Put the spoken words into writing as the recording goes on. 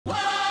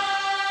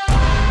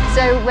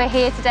So we're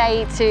here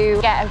today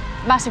to get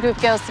a massive group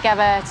of girls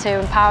together to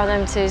empower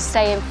them to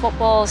stay in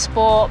football,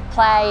 sport,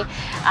 play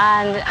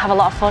and have a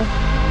lot of fun.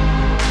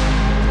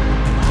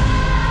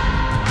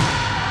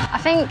 I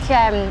think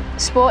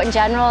sport in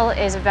general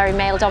is a very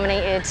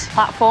male-dominated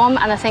platform,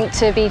 and I think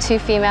to be two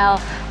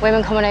female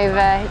women coming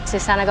over to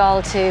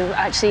Senegal to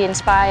actually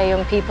inspire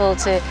young people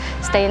to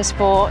stay in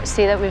sport,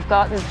 see that we've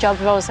got the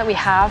job roles that we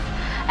have,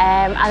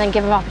 and then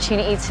give them an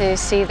opportunity to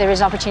see there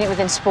is opportunity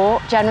within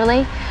sport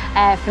generally,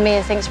 for me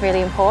I think it's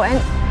really important.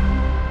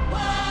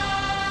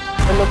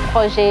 Le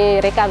projet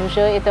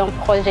RECAF-Jeu est un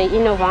projet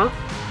innovant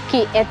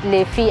qui aide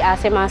les filles à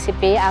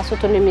s'émanciper, à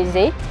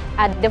s'autonomiser,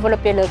 à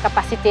développer leurs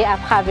capacités à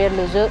travers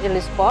le jeu et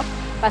le sport.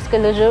 Parce que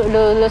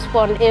le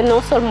sport est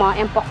non seulement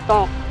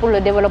important pour le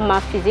développement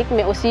physique,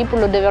 mais aussi pour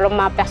le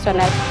développement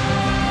personnel.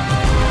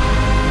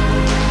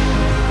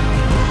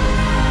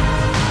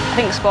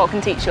 I think sport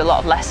can teach you a lot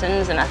of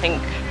lessons, and I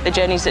think the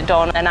journeys that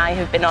Dawn and I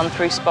have been on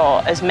through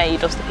sport has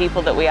made us the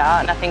people that we are,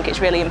 and I think it's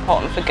really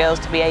important for girls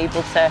to be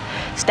able to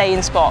stay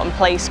in sport and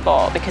play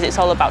sport because it's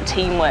all about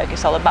teamwork,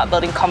 it's all about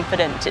building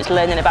confidence, it's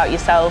learning about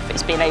yourself,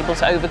 it's being able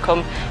to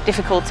overcome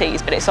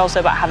difficulties, but it's also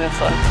about having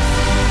fun.